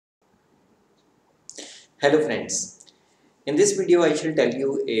Hello friends, in this video I shall tell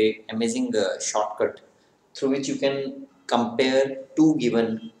you a amazing shortcut through which you can compare two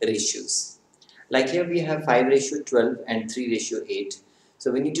given ratios. Like here we have 5 ratio 12 and 3 ratio 8.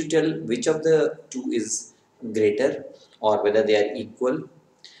 So we need to tell which of the two is greater or whether they are equal.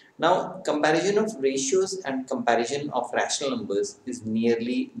 Now comparison of ratios and comparison of rational numbers is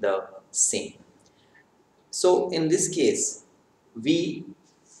nearly the same. So in this case, we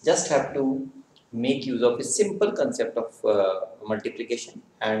just have to make use of a simple concept of multiplication,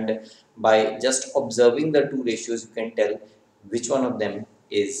 and by just observing the two ratios you can tell which one of them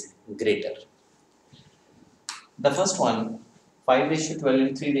is greater. The first one, 5 ratio 12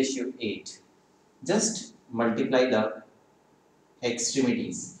 and 3 ratio 8, just multiply the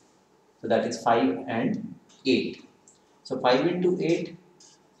extremities, so that is 5 and 8. So 5 into 8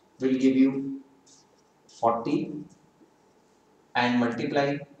 will give you 40 and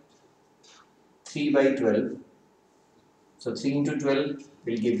multiply 3 by 12. So 3 into 12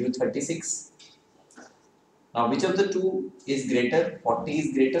 will give you 36. Now which of the two is greater? 40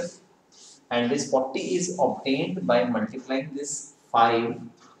 is greater, and this 40 is obtained by multiplying this 5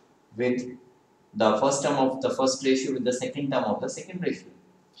 with the first term of the first ratio with the second term of the second ratio.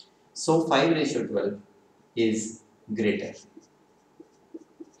 So 5 ratio 12 is greater.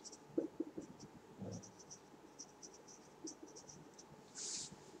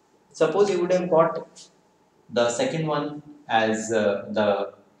 Suppose you would have got the second one as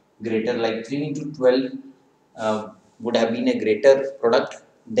the greater, like 3 into 12 would have been a greater product,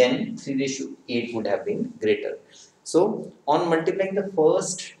 then 3 ratio 8 would have been greater. So on multiplying the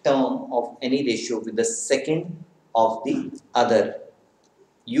first term of any ratio with the second of the other,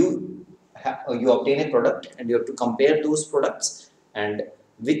 you obtain a product and you have to compare those products, and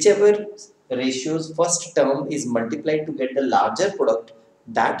whichever ratio's first term is multiplied to get the larger product,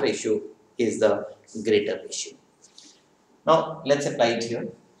 that ratio is the greater ratio. Now let's apply it here.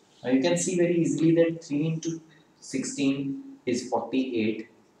 Now you can see very easily that 3 into 16 is 48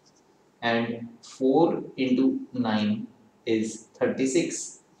 and 4 into 9 is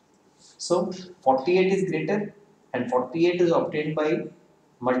 36. So 48 is greater, and 48 is obtained by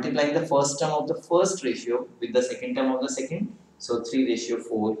multiplying the first term of the first ratio with the second term of the second. So 3 ratio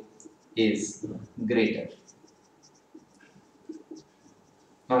 4 is greater.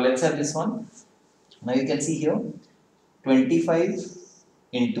 Now let's have this one. Now you can see here 25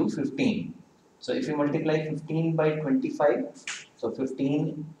 into 15. So if you multiply 15 by 25, so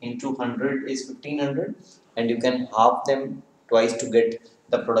 15 into 100 is 1500, and you can half them twice to get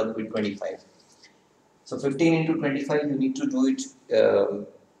the product with 25. So 15 into 25 you need to do it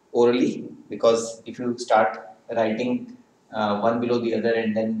orally, because if you start writing one below the other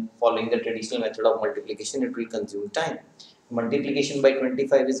and then following the traditional method of multiplication, it will consume time. Multiplication by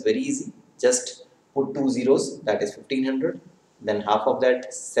 25 is very easy. Just put two zeros, that is 1500, then half of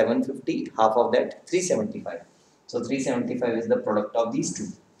that 750, half of that 375. So 375 is the product of these two.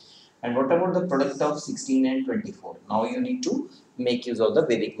 And what about the product of 16 and 24? Now you need to make use of the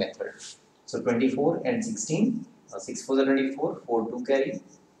Vedic method. So 24 and 16, 6 4 is 24, 4 2 carry.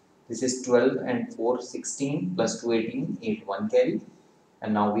 This is 12 and 4 16 plus 2 18, 8 1 carry.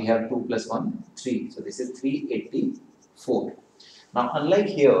 And now we have 2 plus 1 3. So this is 384. Now unlike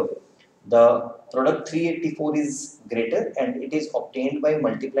here, the product 384 is greater, and it is obtained by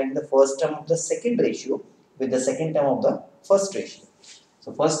multiplying the first term of the second ratio with the second term of the first ratio.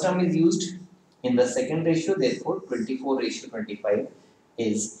 So first term is used in the second ratio, therefore 24 ratio 25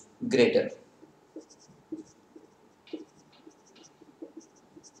 is greater.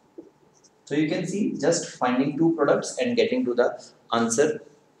 So you can see, just finding two products and getting to the answer,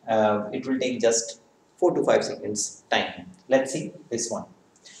 it will take just 4 to 5 seconds time. Let's see this one.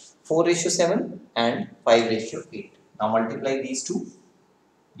 4 ratio 7 and 5 ratio 8. Now multiply these two,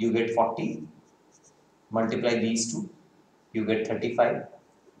 you get 40. Multiply these two, you get 35.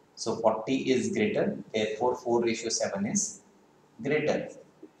 So 40 is greater, therefore 4 ratio 7 is greater.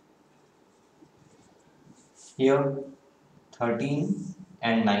 Here 13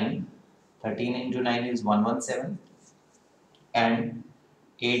 and 9. 13 into 9 is 117, and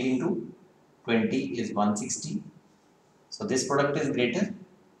 8 into 20 is 160. So this product is greater,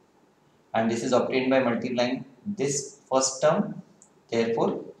 and this is obtained by multiplying this first term,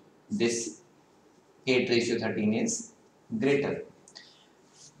 therefore this 8 ratio 13 is greater.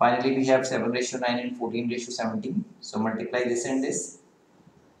 Finally we have 7 ratio 9 and 14 ratio 17. So multiply this and this.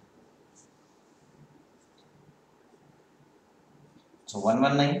 So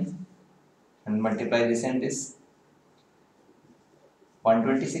 119, and multiply this and this,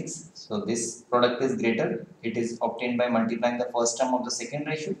 126. So this product is greater. It is obtained by multiplying the first term of the second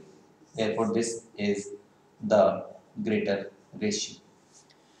ratio. Therefore this is the greater ratio.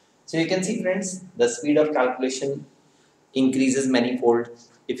 So you can see friends, the speed of calculation increases manifold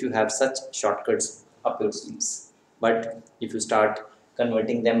if you have such shortcuts up your sleeves. But if you start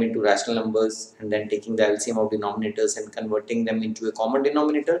converting them into rational numbers and then taking the LCM of denominators and converting them into a common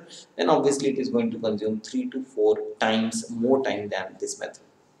denominator, then obviously it is going to consume 3 to 4 times more time than this method.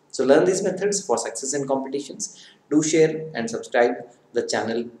 So learn these methods for success in competitions. Do share and subscribe the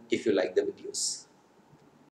channel if you like the videos.